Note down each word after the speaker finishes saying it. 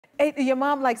Hey, your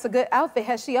mom likes a good outfit.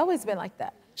 Has she always been like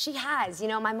that? She has. You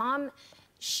know, my mom,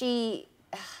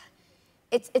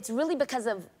 it's really because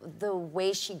of the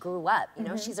way she grew up. You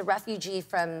know, she's a refugee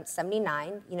from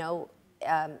 '79. You know,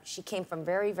 she came from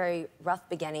very, very rough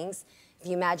beginnings. If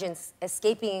you imagine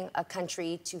escaping a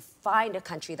country to find a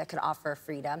country that could offer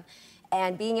freedom,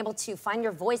 and being able to find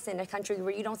your voice in a country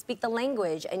where you don't speak the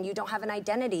language and you don't have an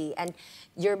identity and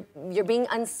you're being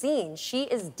unseen. She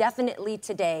is definitely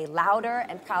today louder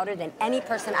and prouder than any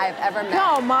person I have ever met.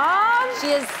 No, Mom! She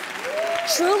is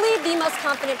truly the most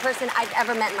confident person I've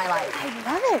ever met in my life. I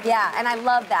love it. Yeah, and I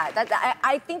love that.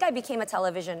 I think I became a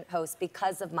television host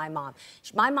because of my mom.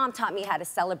 My mom taught me how to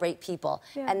celebrate people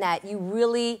and that you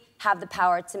really have the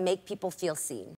power to make people feel seen.